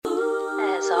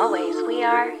always, we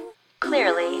are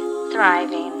clearly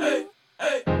thriving.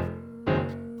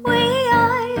 We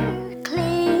are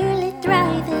clearly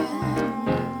thriving.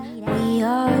 We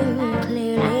are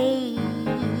clearly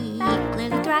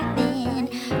thriving.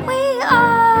 We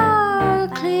are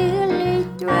clearly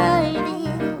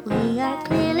thriving. We are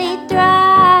clearly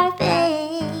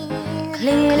thriving.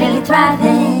 Clearly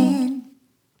thriving.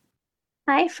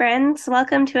 Hi, friends.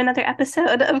 Welcome to another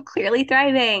episode of Clearly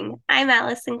Thriving. I'm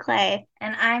Allison Clay,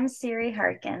 And I'm Siri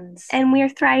Harkins. and we're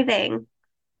thriving.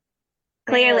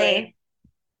 Clearly.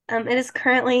 It is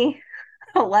currently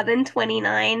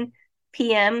 11:29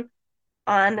 p.m.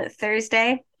 on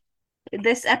Thursday.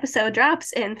 This episode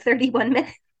drops in 31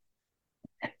 minutes.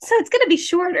 So it's going to be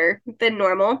shorter than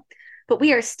normal, but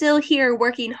we are still here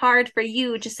working hard for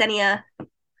you, Jasenia,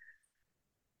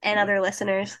 and other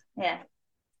listeners. Yeah.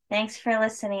 Thanks for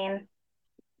listening.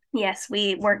 Yes,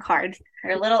 we work hard.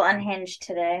 We're a little unhinged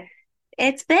today.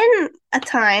 It's been a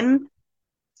time.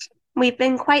 We've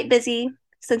been quite busy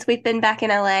since we've been back in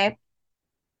LA.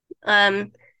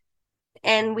 And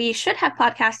we should have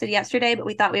podcasted yesterday, but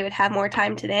we thought we would have more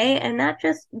time today, and that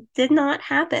just did not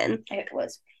happen. It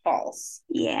was false.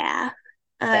 Yeah.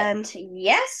 But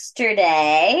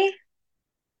yesterday...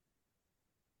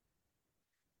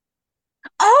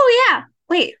 Oh, yeah.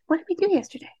 Wait, what did we do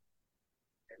yesterday?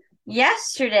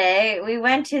 Yesterday, we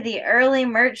went to the early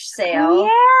merch sale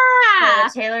Oh, yeah. for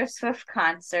the Taylor Swift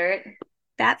concert.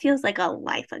 That feels like a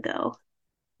life ago.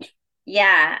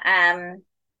 Yeah.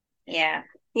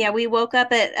 Yeah, we woke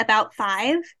up at about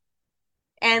 5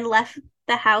 and left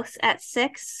the house at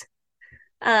 6.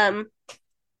 For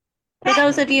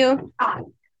those of you...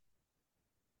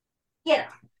 Yeah.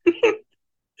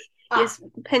 Yes,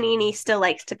 Panini still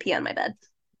likes to pee on my bed.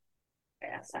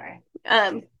 Yeah, sorry.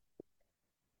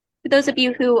 For those of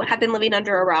you who have been living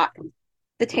under a rock,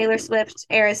 the Taylor Swift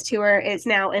Eras Tour is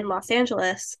now in Los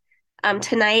Angeles.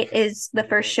 Tonight is the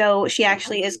first show. She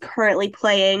actually is currently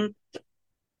playing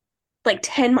like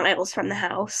 10 miles from the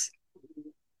house,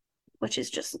 which is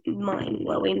just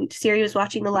mind-blowing. Siri was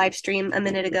watching the live stream a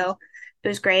minute ago. It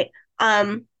was great.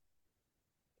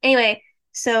 Anyway,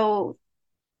 so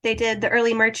they did the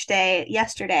early merch day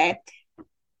yesterday,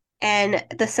 and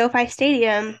the SoFi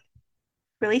Stadium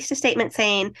released a statement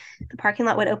saying the parking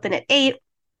lot would open at 8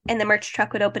 and the merch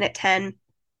truck would open at 10.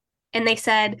 And they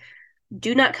said,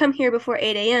 do not come here before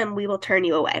 8 a.m. We will turn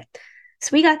you away.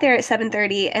 So we got there at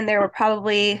 7:30, and there were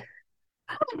probably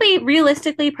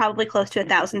realistically close to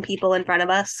 1,000 people in front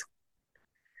of us.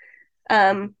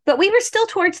 But we were still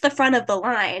towards the front of the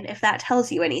line, if that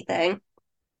tells you anything.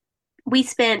 We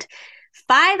spent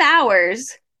 5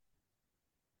 hours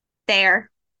there.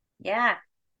 Yeah.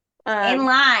 In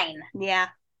line. Yeah.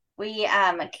 We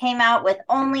came out with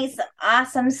only some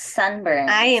awesome sunburns.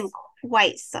 I am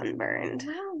quite sunburned.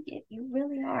 Wow, you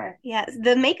really are. Yeah,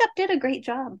 the makeup did a great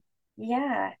job.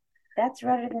 Yeah, that's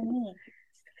redder than me.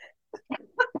 I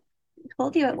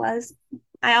told you it was.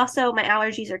 My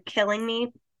allergies are killing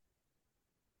me.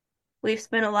 We've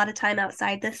spent a lot of time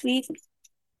outside this week,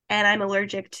 and I'm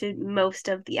allergic to most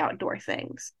of the outdoor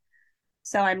things.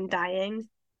 So I'm dying,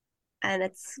 and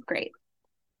it's great.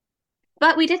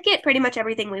 But we did get pretty much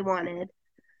everything we wanted.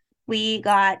 We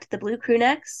got the blue crew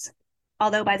necks,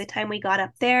 although by the time we got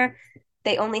up there,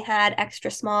 they only had extra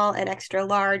small and extra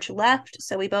large left,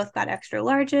 so we both got extra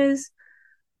larges,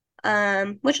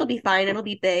 which will be fine. It'll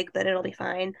be big, but it'll be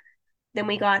fine. Then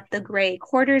we got the gray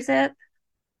quarter zip.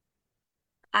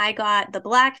 I got the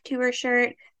black tour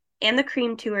shirt and the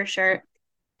cream tour shirt,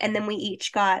 and then we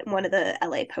each got one of the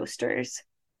LA posters.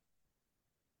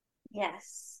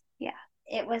 Yes. Yeah.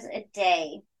 It was a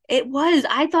day. It was.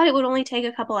 I thought it would only take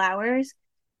a couple hours.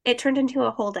 It turned into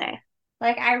a whole day.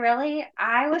 Like, I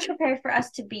was prepared for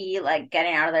us to be, like,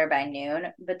 getting out of there by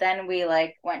noon, but then we,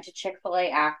 like, went to Chick-fil-A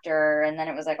after, and then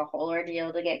it was, like, a whole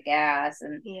ordeal to get gas,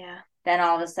 and yeah. Then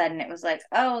all of a sudden it was like,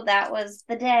 oh, that was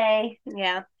the day.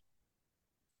 Yeah.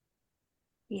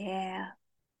 Yeah.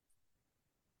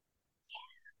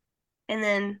 And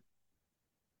then,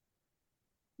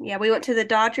 yeah, we went to the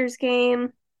Dodgers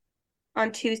game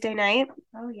on Tuesday night.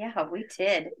 Oh, yeah, we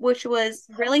did. Which was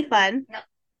really fun. No.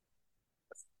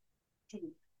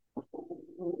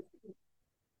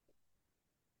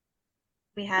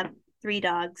 We have 3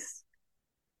 dogs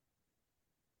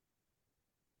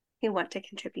who want to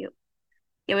contribute.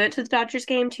 Yeah, we went to the Dodgers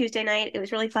game Tuesday night. It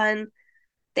was really fun.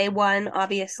 They won,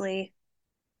 obviously.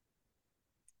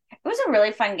 It was a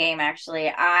really fun game, actually.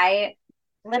 I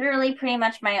literally pretty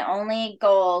much my only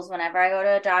goals whenever I go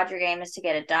to a Dodger game is to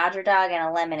get a Dodger dog and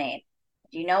a lemonade.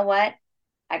 Do you know what?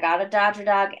 I got a Dodger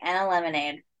dog and a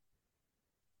lemonade.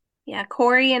 Yeah,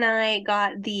 Corey and I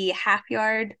got the Half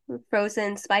Yard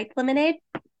frozen spiked lemonade,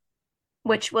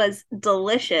 which was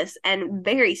delicious and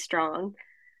very strong.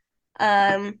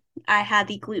 I had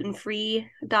the gluten-free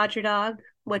Dodger Dog,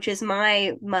 which is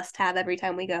my must-have every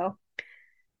time we go.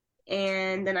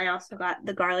 And then I also got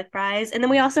the garlic fries, and then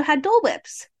we also had Dole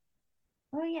Whips.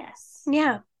 Oh, yes.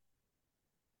 Yeah,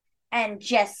 And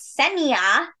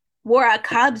Jasenia. wore a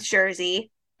Cubs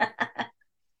jersey. It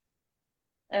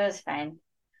was fine.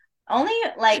 Only,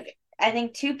 like, I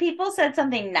think 2 people said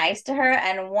something nice to her,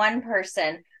 and one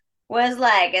person was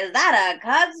like, "Is that a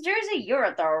Cubs jersey? You're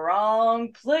at the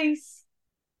wrong place."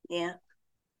 Yeah,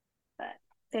 But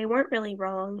they weren't really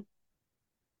wrong.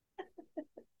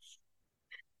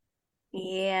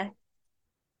 Yeah.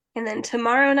 And then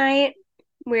tomorrow night,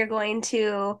 we're going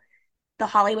to the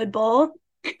Hollywood Bowl.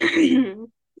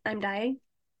 I'm dying.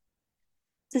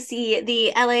 To see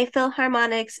the LA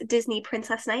Philharmonic's Disney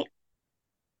Princess Night.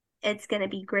 It's going to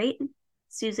be great.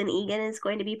 Susan Egan is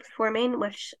going to be performing,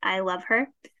 which I love her.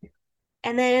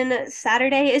 And then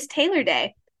Saturday is Taylor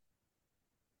Day.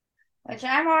 which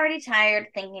I'm already tired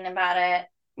thinking about it.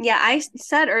 Yeah, I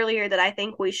said earlier that I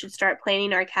think we should start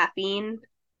planning our caffeine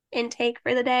intake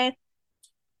for the day,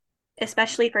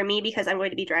 especially for me because I'm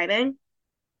going to be driving.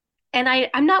 And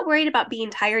I'm not worried about being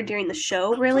tired during the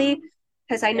show, really,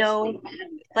 because I know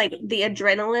like the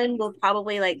adrenaline will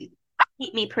probably like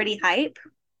keep me pretty hype.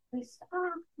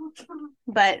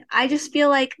 But I just feel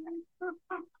like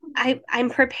I'm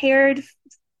prepared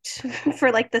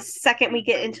for like the second we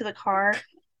get into the car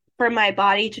for my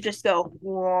body to just go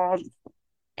whoa,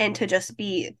 and to just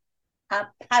be A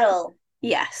puddle.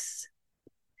 yes.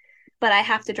 But I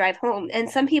have to drive home. And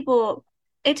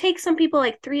it takes some people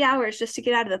like 3 hours just to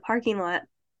get out of the parking lot.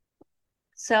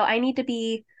 So I need to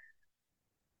be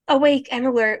awake and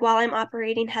alert while I'm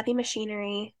operating heavy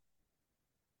machinery.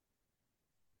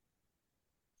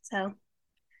 So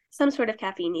some sort of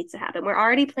caffeine needs to happen. We're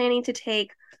already planning to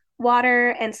take water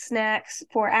and snacks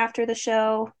for after the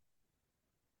show,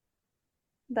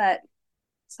 but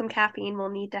some caffeine will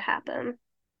need to happen.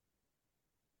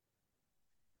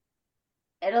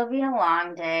 It'll be a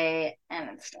long day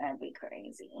and it's gonna be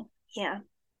crazy. Yeah.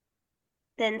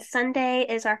 Then Sunday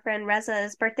is our friend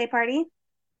Reza's birthday party.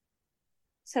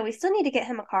 So we still need to get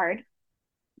him a card.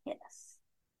 Yes.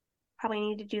 Probably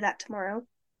need to do that tomorrow.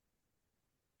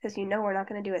 Because we're not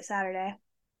going to do it Saturday.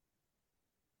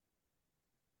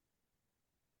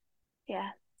 Yeah,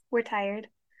 we're tired.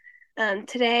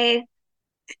 Today,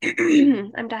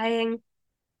 I'm dying.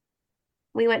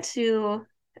 We went to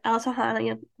El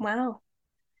Tejano. Wow.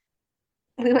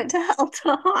 We went to El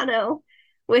Tejano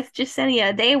with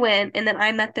Jasenia. They went, and then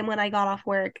I met them when I got off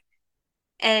work.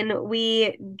 And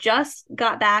we just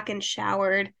got back and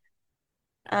showered.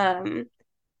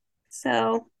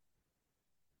 So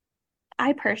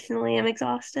I personally am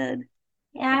exhausted.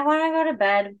 Yeah, I want to go to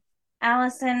bed.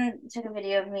 Allison took a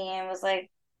video of me and was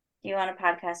like, "Do you want a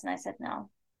podcast?" And I said no.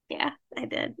 Yeah, I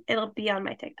did. It'll be on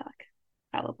my TikTok,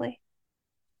 probably.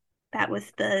 That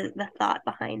was the thought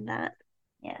behind that.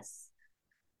 Yes.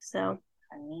 So,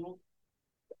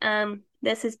 Funny.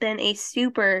 this has been a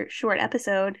super short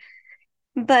episode,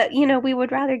 but we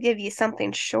would rather give you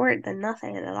something short than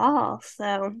nothing at all.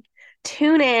 So,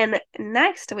 tune in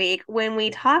next week when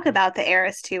we talk about the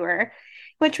Eras tour,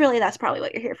 which really that's probably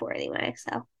what you're here for anyway.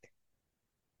 So,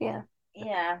 yeah.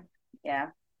 Yeah. Yeah.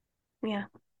 Yeah.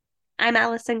 I'm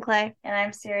Allison Clay. And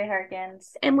I'm Siri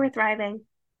Harkins. And we're thriving.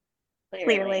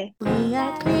 Clearly. We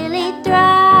are clearly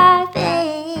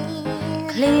thriving.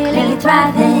 Clearly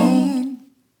thriving.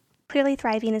 Clearly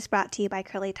Thriving is brought to you by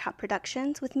Curly Top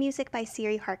Productions with music by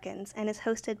Siri Harkins and is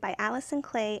hosted by Allison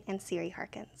Clay and Siri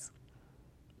Harkins.